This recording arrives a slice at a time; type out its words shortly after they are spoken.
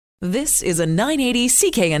This is a 980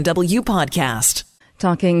 CKNW podcast.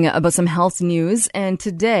 Talking about some health news, and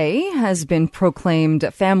today has been proclaimed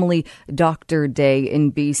Family Doctor Day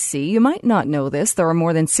in BC. You might not know this. There are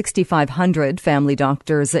more than 6,500 family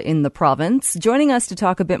doctors in the province. Joining us to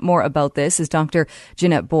talk a bit more about this is Dr.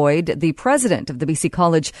 Jeanette Boyd, the president of the BC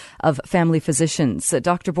College of Family Physicians.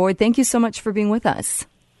 Dr. Boyd, thank you so much for being with us.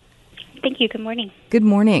 Thank you. Good morning. Good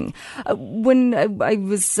morning. When I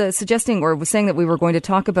was suggesting or was saying that we were going to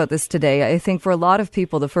talk about this today, I think for a lot of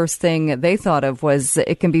people, the first thing they thought of was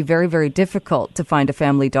it can be very, very difficult to find a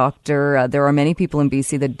family doctor. There are many people in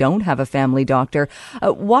BC that don't have a family doctor.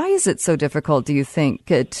 Why is it so difficult, do you think,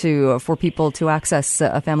 for people to access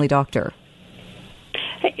a family doctor?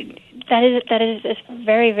 That is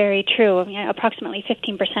very, very true. Approximately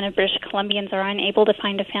 15% of British Columbians are unable to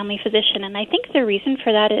find a family physician, and I think the reason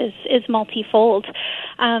for that is multifold.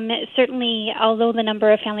 Certainly, although the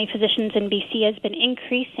number of family physicians in BC has been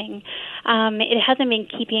increasing, it hasn't been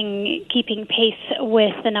keeping pace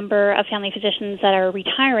with the number of family physicians that are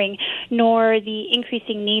retiring, nor the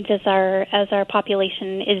increasing needs as our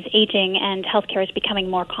population is aging and healthcare is becoming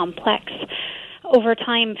more complex. Over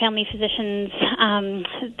time, family physicians,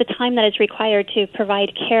 the time that is required to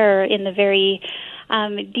provide care in the very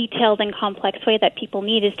detailed and complex way that people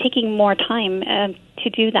need is taking more time to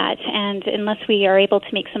do that. And unless we are able to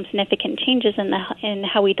make some significant changes in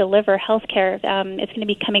how we deliver health care, it's going to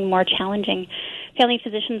be becoming more challenging. Family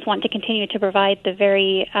physicians want to continue to provide the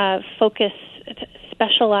very focused,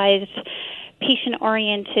 specialized,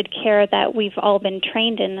 patient-oriented care that we've all been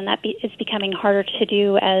trained in, and that is becoming harder to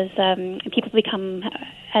do as the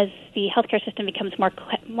healthcare system becomes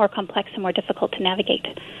more complex and more difficult to navigate.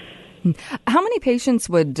 How many patients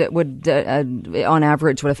would on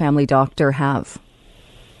average, would a family doctor have?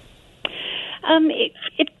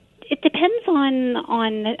 It depends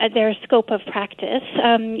on their scope of practice.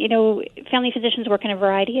 Family physicians work in a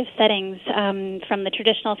variety of settings, from the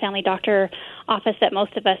traditional family doctor office that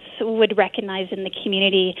most of us would recognize in the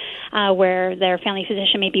community, where their family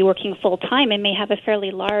physician may be working full-time and may have a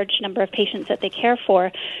fairly large number of patients that they care for,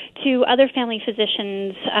 to other family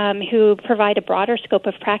physicians who provide a broader scope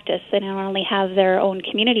of practice. They not only have their own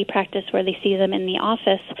community practice where they see them in the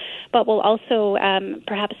office, but will also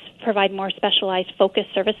perhaps provide more specialized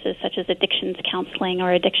focused services such as addictions counseling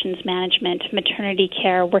or addictions management, maternity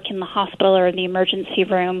care, work in the hospital or the emergency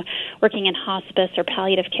room, working in hospice or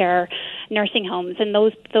palliative care, nursing homes. And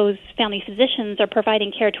those family physicians are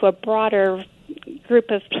providing care to a broader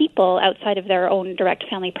group of people outside of their own direct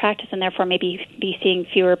family practice, and therefore maybe be seeing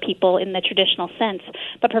fewer people in the traditional sense,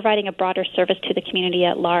 but providing a broader service to the community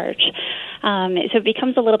at large. So it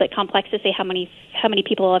becomes a little bit complex to say how many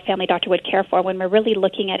people a family doctor would care for when we're really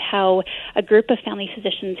looking at how a group of family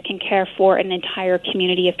physicians can care for an entire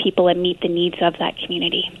community of people and meet the needs of that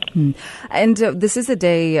community. And this is a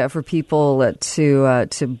day for people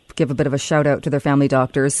to give a bit of a shout out to their family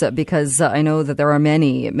doctors, because I know that there are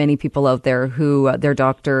many people out there who their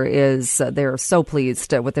doctor they're so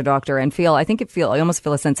pleased with their doctor and I almost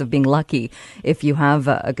feel a sense of being lucky if you have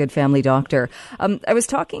a good family doctor. I was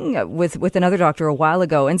talking with another doctor a while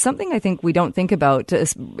ago, and something I think we don't think about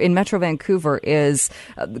in Metro Vancouver is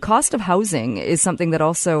the cost of housing is something that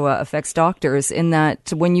also affects doctors, in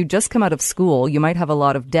that when you just come out of school, you might have a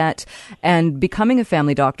lot of debt, and becoming a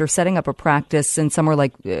family doctor, setting up a practice in somewhere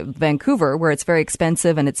like Vancouver, where it's very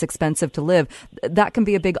expensive and it's expensive to live, that can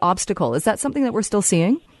be a big obstacle. Is that something that we're still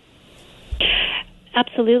seeing?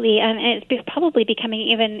 Absolutely, and it's probably becoming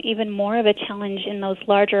even more of a challenge in those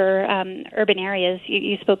larger urban areas.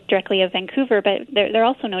 You spoke directly of Vancouver, but they're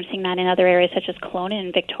also noticing that in other areas such as Kelowna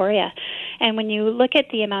and Victoria. And when you look at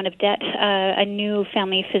the amount of debt a new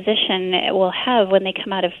family physician will have when they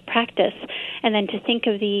come out of practice, and then to think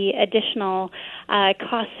of the additional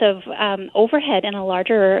costs of overhead in a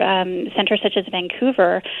larger center such as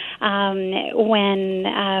Vancouver, when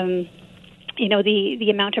the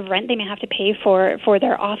amount of rent they may have to pay for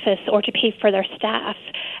their office or to pay for their staff,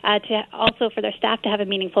 for their staff to have a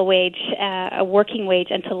meaningful wage, a working wage,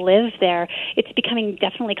 and to live there. It's becoming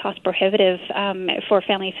definitely cost prohibitive for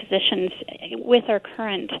family physicians with our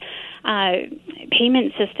current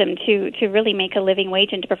payment system to really make a living wage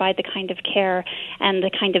and to provide the kind of care and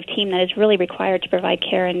the kind of team that is really required to provide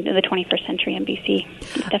care in the 21st century in BC.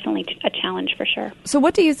 It's definitely a challenge for sure. So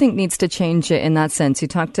what do you think needs to change in that sense? You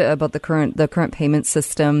talked about the current payment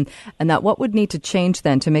system, and that what would need to change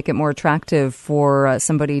then to make it more attractive for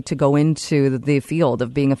somebody to go into the field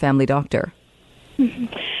of being a family doctor? Mm-hmm.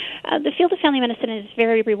 the field of family medicine is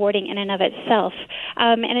very rewarding in and of itself,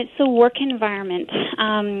 and it's a work environment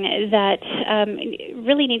that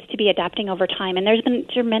really needs to be adapting over time. And there's been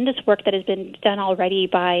tremendous work that has been done already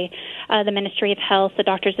by the Ministry of Health, the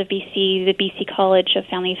Doctors of BC, the BC College of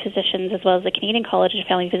Family Physicians, as well as the Canadian College of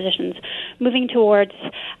Family Physicians, moving towards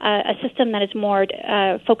a system that is more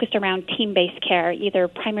focused around team-based care, either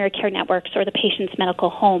primary care networks or the patient's medical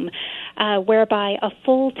home, whereby a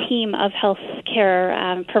full team of health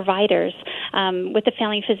care providers with the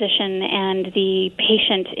family physician and the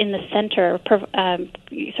patient in the center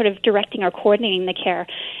sort of directing or coordinating the care,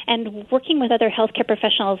 and working with other healthcare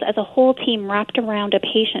professionals as a whole team wrapped around a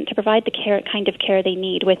patient to provide the kind of care they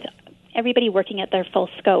need, with everybody working at their full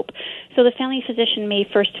scope. So the family physician may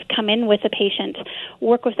first come in with a patient,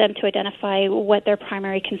 work with them to identify what their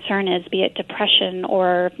primary concern is, be it depression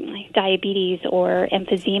or diabetes or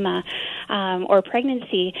emphysema or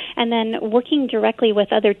pregnancy, and then working directly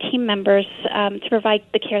with other team members to provide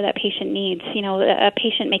the care that patient needs. You know, a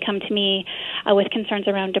patient may come to me with concerns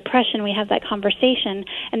around depression. We have that conversation,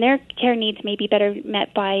 and their care needs may be better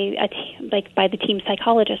met by by the team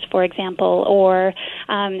psychologist, for example, or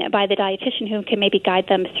by the dietitian who can maybe guide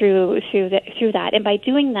them through that. And by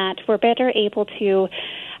doing that, we're better able to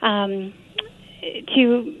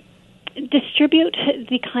distribute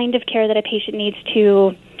the kind of care that a patient needs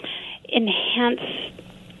to enhance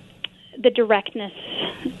the directness,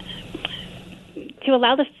 to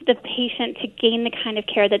allow the patient to gain the kind of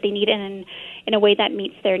care that they need in a way that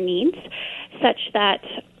meets their needs, such that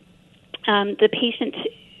the patient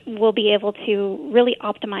will be able to really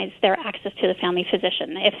optimize their access to the family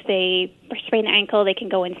physician. If they sprain their ankle, they can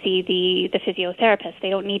go and see the physiotherapist. They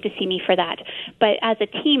don't need to see me for that. But as a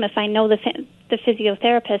team, if I know the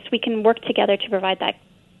physiotherapist, we can work together to provide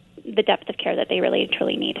the depth of care that they really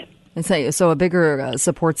truly need. And so a bigger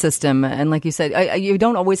support system. And like you said, you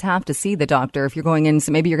don't always have to see the doctor. If you're going in,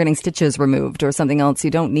 so maybe you're getting stitches removed or something else, you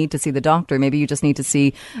don't need to see the doctor. Maybe you just need to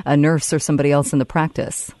see a nurse or somebody else in the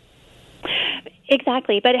practice.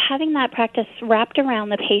 Exactly, but having that practice wrapped around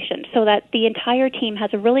the patient so that the entire team has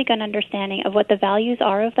a really good understanding of what the values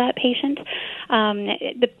are of that patient,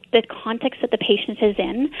 the context that the patient is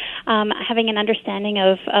in, having an understanding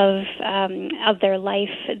of their life,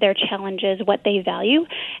 their challenges, what they value,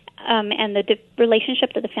 and the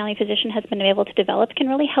relationship that the family physician has been able to develop can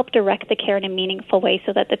really help direct the care in a meaningful way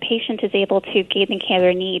so that the patient is able to gain the care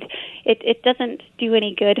they need. It doesn't do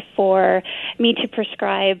any good for me to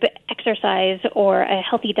prescribe exercise or a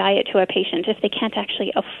healthy diet to a patient if they can't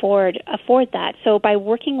actually afford that. So by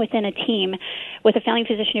working within a team with a family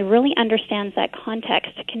physician who really understands that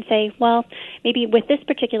context, can say, well, maybe with this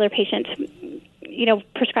particular patient,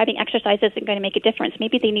 prescribing exercise isn't going to make a difference.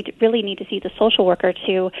 Maybe they really need to see the social worker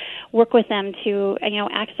to work with them to,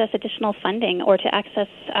 access additional funding or to access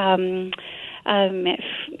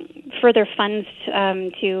further funds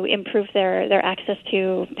to improve their access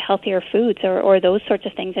to healthier foods or those sorts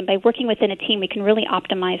of things. And by working within a team, we can really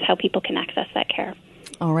optimize how people can access that care.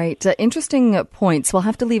 All right. Interesting points. We'll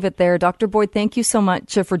have to leave it there. Dr. Boyd, thank you so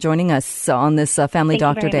much for joining us on this Family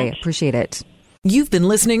Doctor Day. Appreciate it. You've been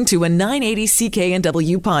listening to a 980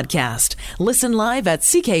 CKNW podcast. Listen live at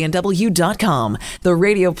cknw.com, the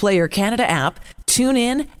Radio Player Canada app, tune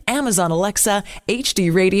in, Amazon Alexa,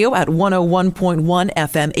 HD Radio at 101.1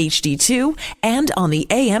 FM HD2, and on the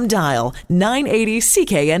AM dial, 980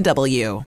 CKNW.